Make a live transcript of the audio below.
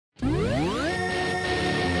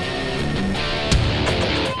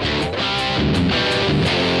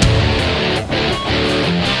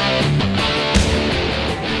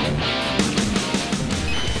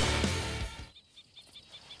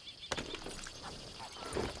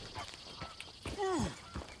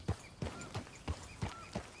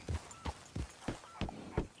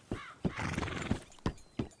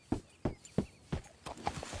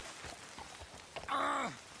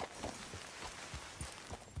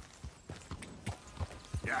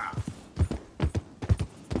Yeah.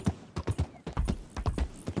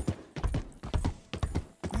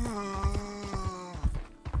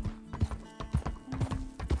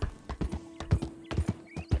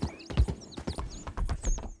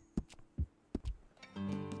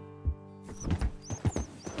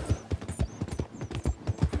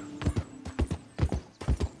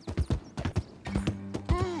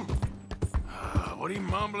 What are you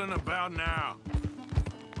mumbling about now?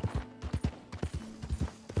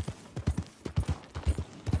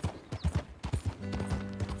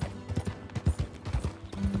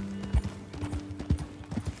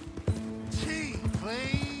 Tea,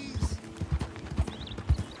 please.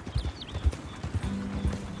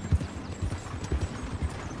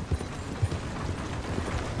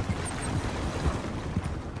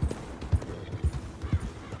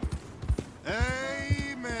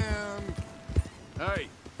 Amen. Hey,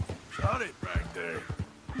 shut it back there.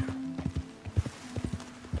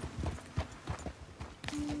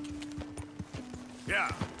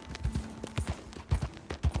 Yeah.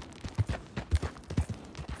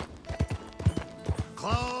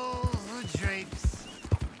 Close the drapes.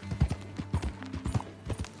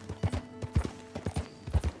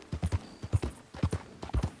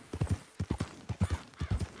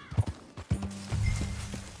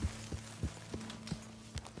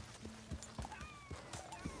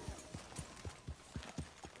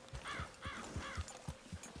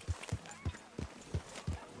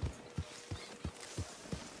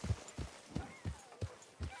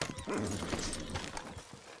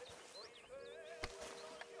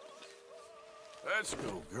 Let's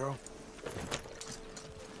go, girl.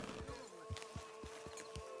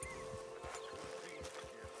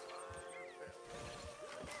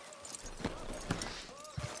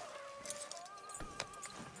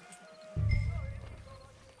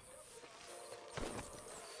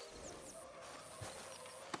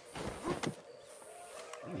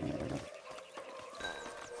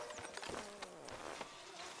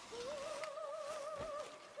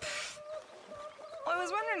 I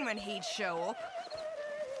was wondering when he'd show up.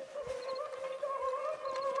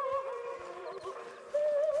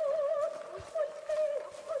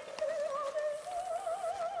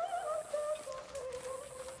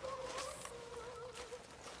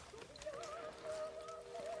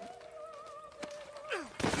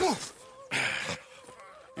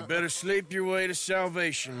 You better sleep your way to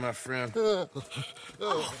salvation, my friend. Oh,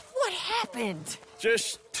 what happened?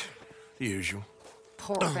 Just the usual.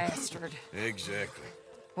 Poor bastard. Exactly.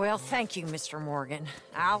 Well, thank you, Mr. Morgan.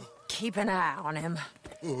 I'll keep an eye on him.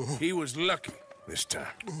 He was lucky this time.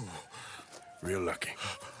 Real lucky.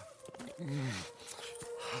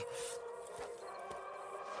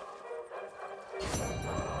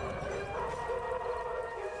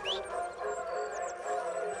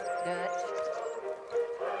 Dutch.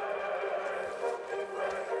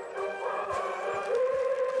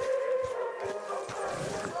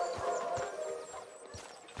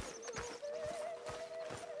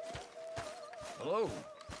 Hello.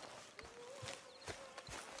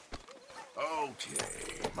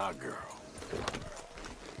 Okay, my girl.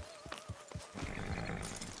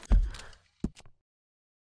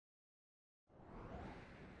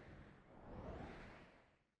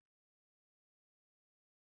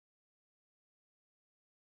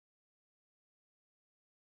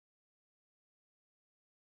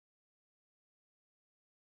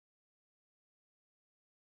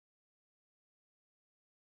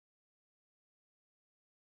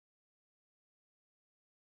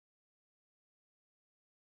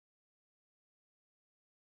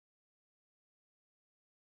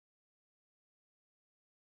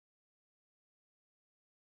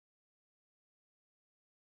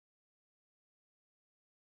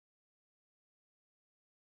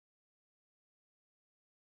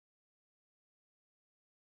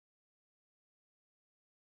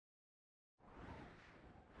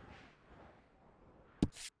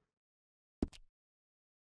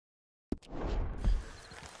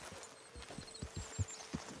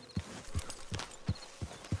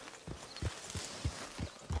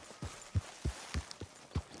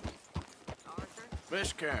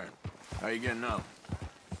 Miss Karen, how you getting on?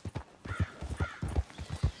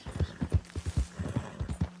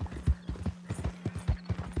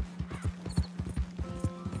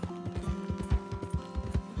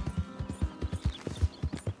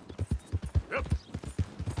 Yep.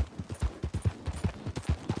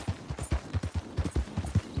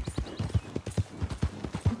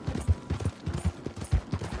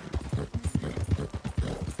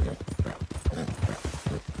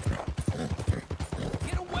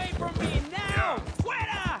 Get away from me now!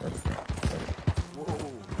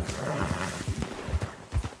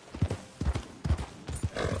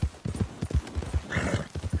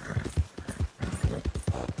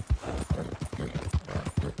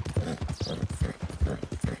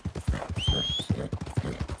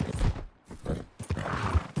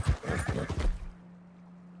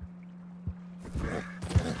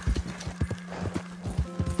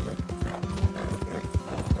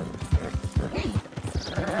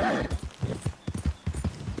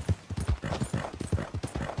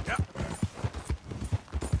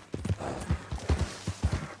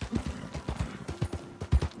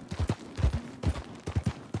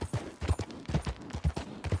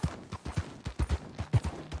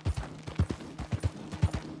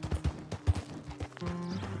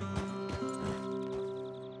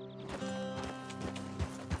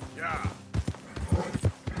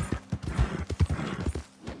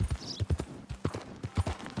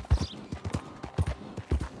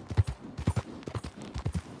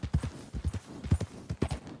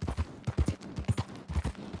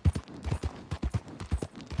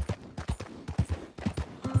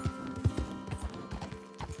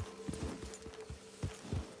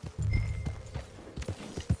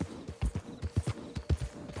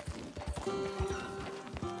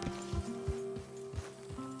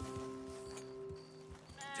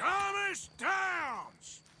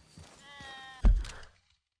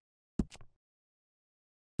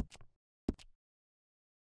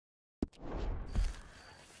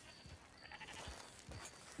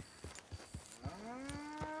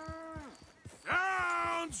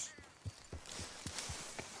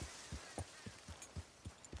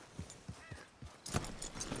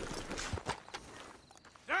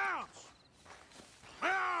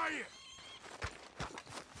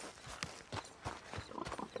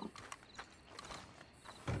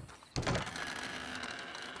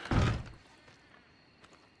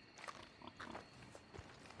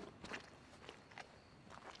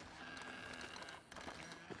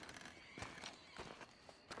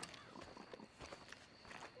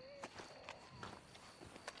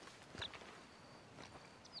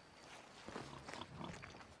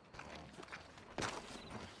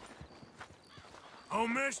 Oh,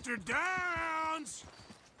 Mr. Downs!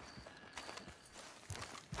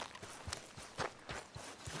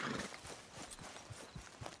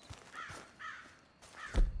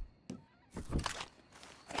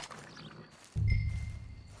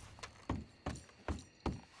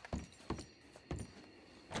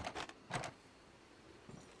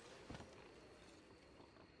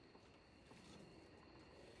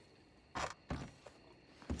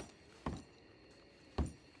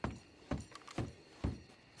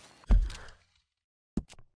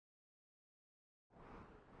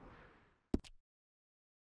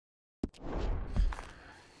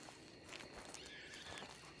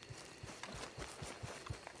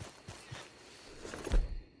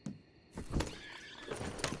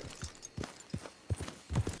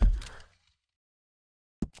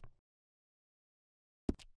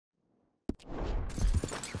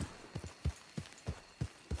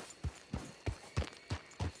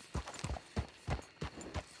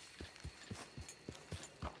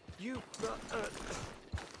 You,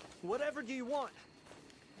 whatever do you want?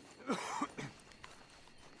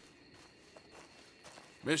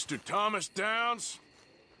 Mr. Thomas Downs?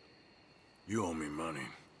 You owe me money.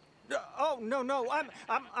 Oh, no, I'm...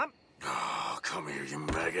 Oh, come here, you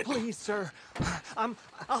maggot. Please, sir. I'll...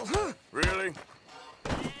 Really?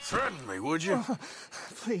 Threaten me, would you?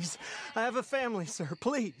 Please, I have a family, sir,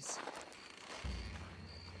 please.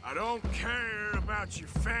 I don't care about your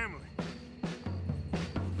family.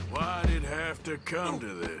 Why'd it have to come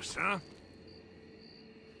to this, huh?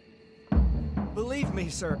 Believe me,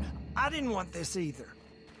 sir, I didn't want this either.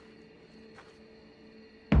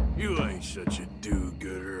 You ain't such a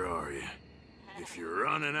do-gooder, are you? If you're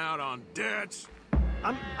running out on debts...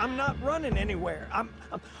 I'm not running anywhere.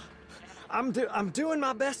 I'm doing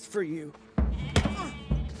my best for you.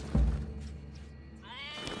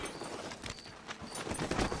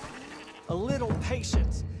 A little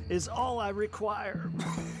patience is all I require.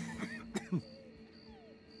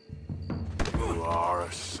 You are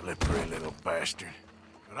a slippery little bastard.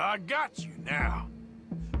 But I got you now.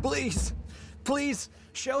 Please,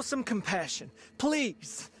 show some compassion.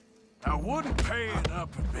 Please. Now, wouldn't paying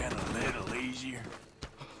up have been a little easier?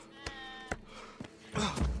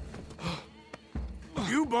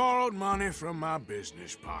 You borrowed money from my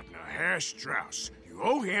business partner, Herr Strauss. You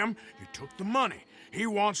owe him, you took the money. He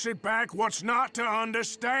wants it back. What's not to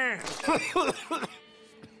understand?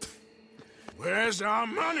 Where's our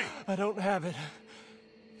money? I don't have it.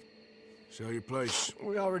 Sell your place.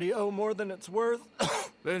 We already owe more than it's worth.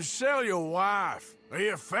 Then sell your wife, or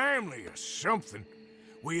your family, or something.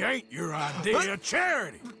 We ain't your idea of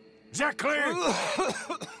charity. Is that clear?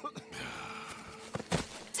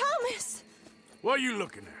 Thomas! What are you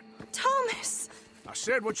looking at? Thomas! I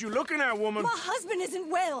said what you looking at, woman. My husband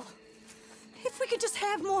isn't well. If we could just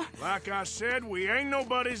have more... Like I said, we ain't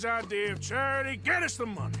nobody's idea of charity. Get us the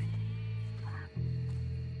money.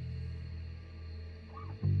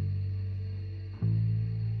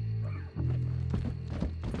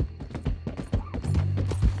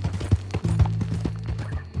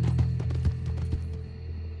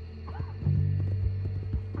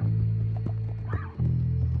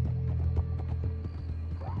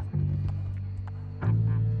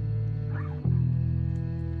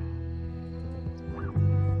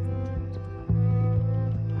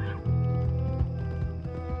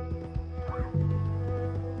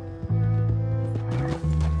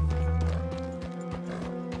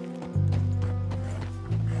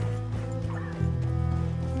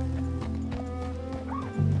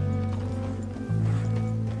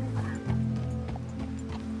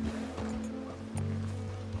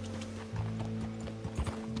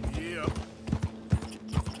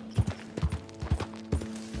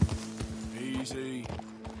 Easy.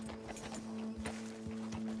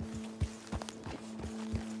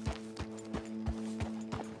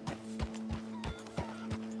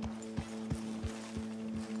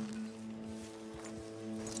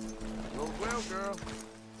 Go well, girl.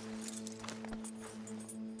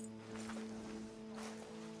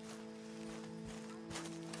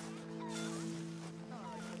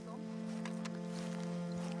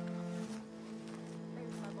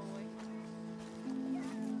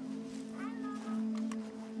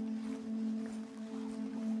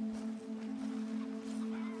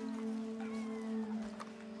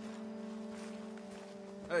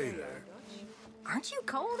 Hey there. Aren't you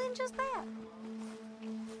cold in just that?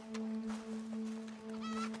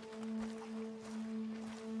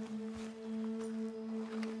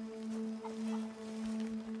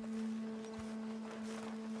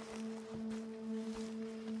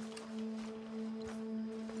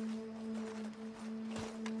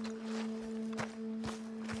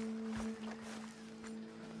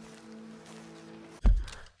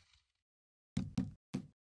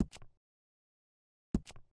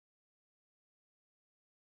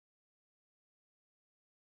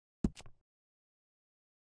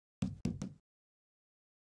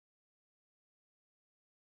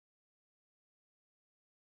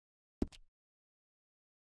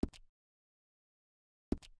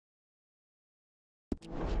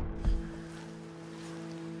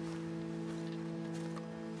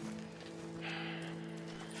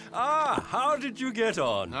 Ah, how did you get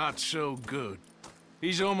on? Not so good.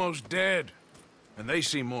 He's almost dead. And they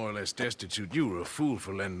seem more or less destitute. You were a fool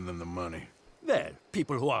for lending them the money. Well,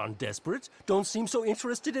 people who aren't desperate don't seem so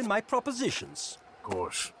interested in my propositions. Of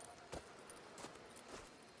course.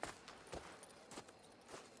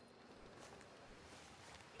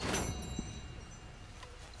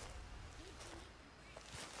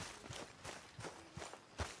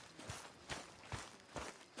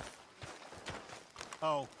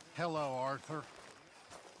 Oh, hello, Arthur.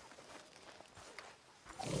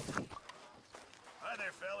 Hi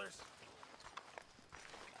there, fellers.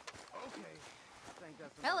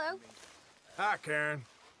 Hello. Hi, Karen.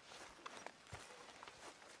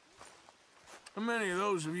 How many of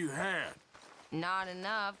those have you had? Not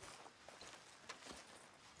enough.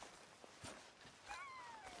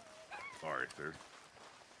 Arthur.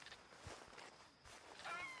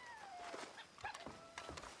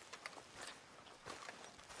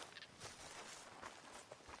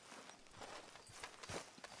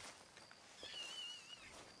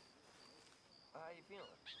 How you feeling?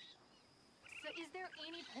 So is there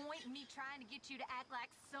any point in me trying to get you to act like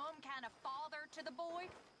some kind of father to the boy?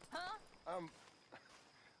 Huh? I'm